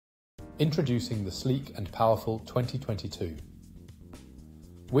Introducing the sleek and powerful 2022.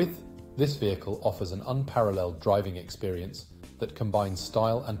 This vehicle offers an unparalleled driving experience that combines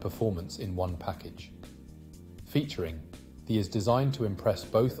style and performance in one package. Featuring, the is designed to impress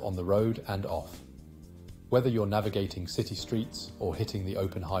both on the road and off, whether you're navigating city streets or hitting the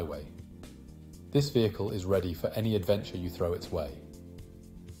open highway. This vehicle is ready for any adventure you throw its way.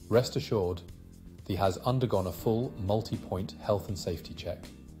 Rest assured, the has undergone a full multi-point health and safety check,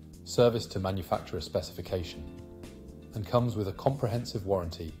 serviced to manufacturer specification, and comes with a comprehensive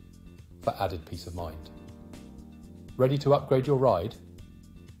warranty for added peace of mind. Ready to upgrade your ride?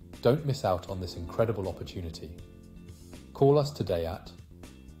 Don't miss out on this incredible opportunity. Call us today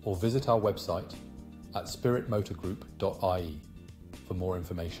or visit our website at spiritmotorgroup.ie for more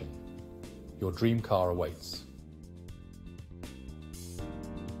information. Your dream car awaits.